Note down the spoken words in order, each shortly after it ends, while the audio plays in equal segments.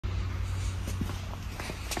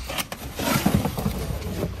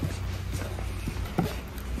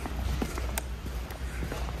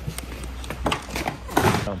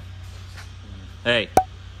Hey.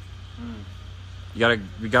 We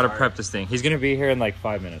gotta prep this thing. He's gonna be here in like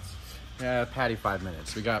 5 minutes. Yeah, Patty 5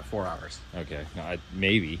 minutes. We got 4 hours. Okay, no,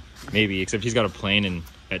 maybe, except he's got a plane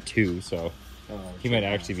at 2, so he might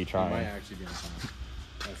actually be trying. He might actually be trying.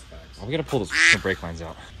 That's facts. Oh, we gotta pull those brake lines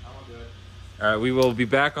out. All right, we will be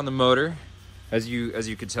back on the motor. As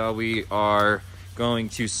you could tell, we are going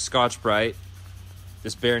to Scotch Brite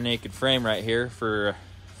this bare naked frame right here for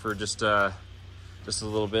just a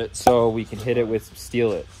little bit, so we can hit it with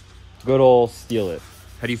Steel It. Good old Steel It.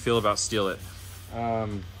 How do you feel about Steel It?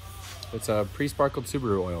 It's a pre-sparkled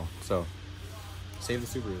Subaru oil, so save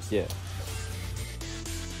the Subarus. Yeah.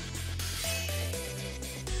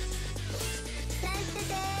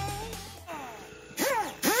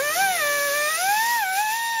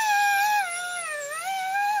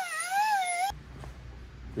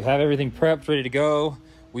 We have everything prepped, ready to go.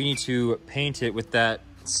 We need to paint it with that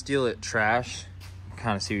Steel It trash.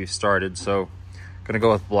 Kind of see we started, so gonna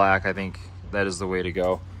go with black. I think that is the way to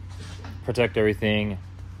go. Protect everything.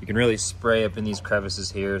 You can really spray up in these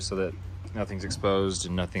crevices here so that nothing's exposed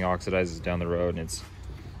and nothing oxidizes down the road, and it's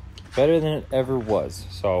better than it ever was.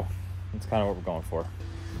 So that's kind of what we're going for. All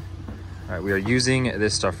right, we are using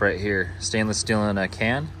this stuff right here, stainless steel in a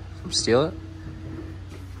can from Steel It.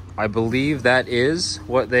 I believe that is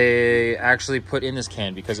what they actually put in this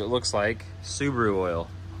can because it looks like Subaru oil.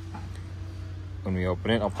 When we open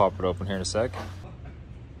it, I'll pop it open here in a sec.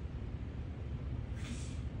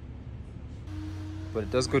 But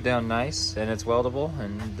it does go down nice and it's weldable,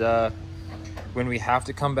 and when we have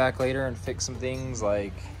to come back later and fix some things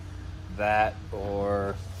like that,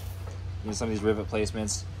 or some of these rivet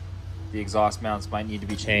placements, the exhaust mounts might need to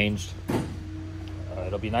be changed.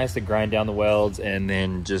 It'll be nice to grind down the welds and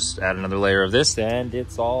then just add another layer of this and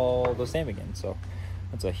it's all the same again. So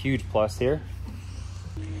that's a huge plus here.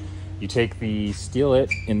 You take the Steel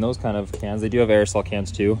It in those kind of cans. They do have aerosol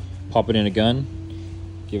cans too. Pop it in a gun,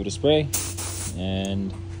 give it a spray,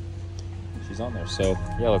 and she's on there. So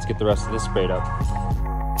yeah, let's get the rest of this sprayed up.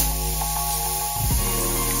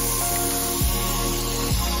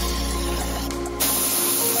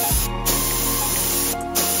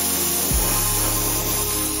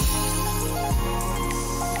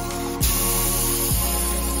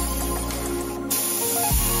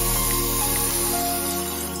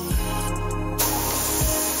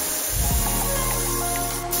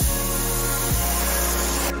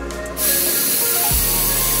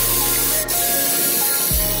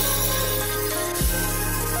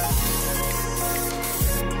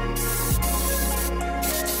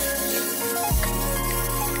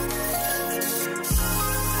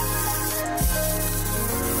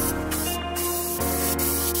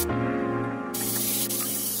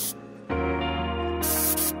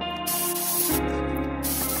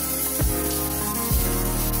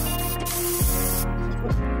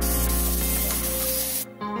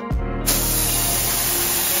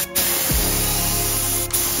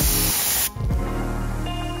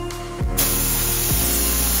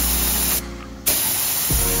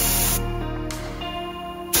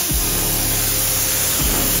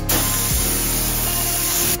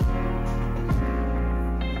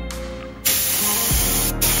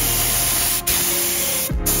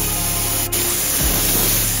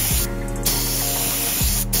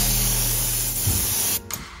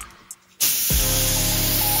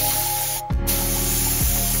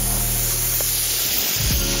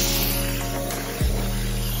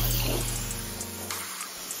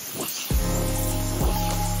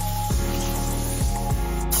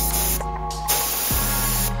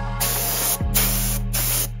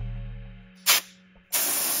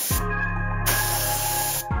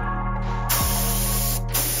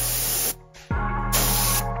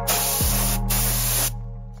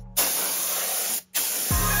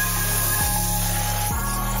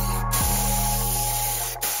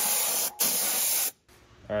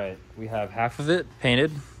 All right, we have half of it painted,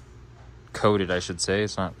 coated, I should say.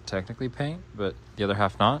 It's not technically paint, but the other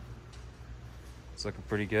half not. It's looking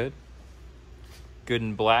pretty good. Good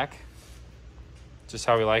and black, just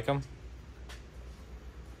how we like them.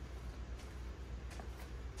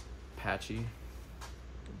 Patchy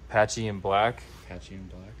and black. Patchy and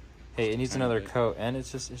black. Hey, it needs another coat, and it's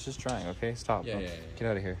just drying. Okay, stop. Yeah. Get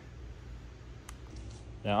out of here.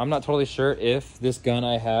 Now, I'm not totally sure if this gun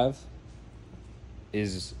I have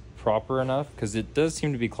is proper enough, because it does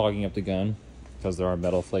seem to be clogging up the gun because there are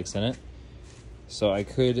metal flakes in it. So I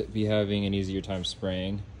could be having an easier time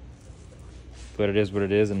spraying, but it is what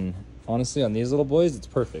it is. And honestly, on these little boys, it's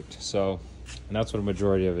perfect. So, and that's what a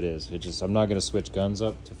majority of it is. It just, I'm not going to switch guns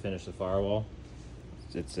up to finish the firewall.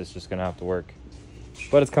 It's just going to have to work,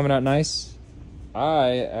 but it's coming out nice.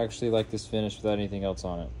 I actually like this finish without anything else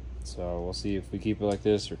on it. So we'll see if we keep it like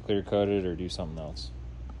this or clear coat it or do something else.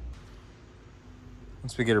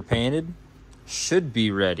 Once we get her painted, should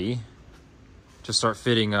be ready to start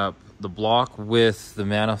fitting up the block with the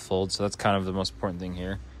manifold. So that's kind of the most important thing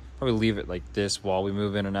here. Probably leave it like this while we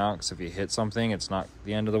move in and out, because if you hit something, it's not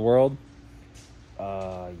the end of the world.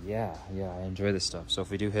 Yeah, I enjoy this stuff. So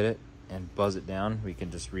if we do hit it and buzz it down, we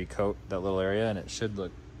can just recoat that little area and it should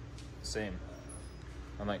look the same.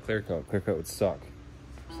 Unlike clear coat would suck.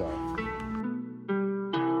 So.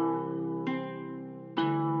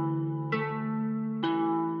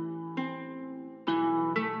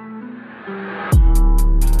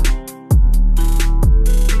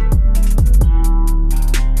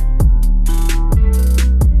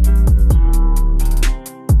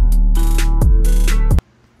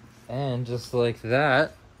 And just like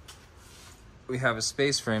that, we have a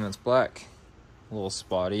space frame that's black. A little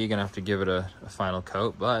spotty, you're gonna have to give it a final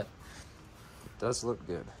coat, but it does look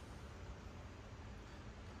good.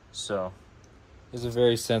 So, it's a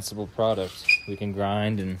very sensible product. We can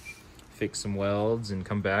grind and fix some welds and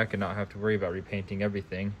come back and not have to worry about repainting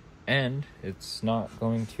everything. And it's not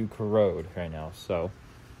going to corrode right now, so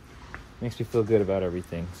makes me feel good about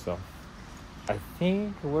everything. So I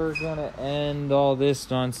think we're gonna end all this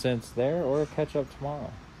nonsense there or catch up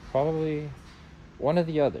tomorrow. Probably one or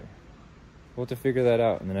the other. We'll have to figure that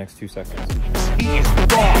out in the next 2 seconds.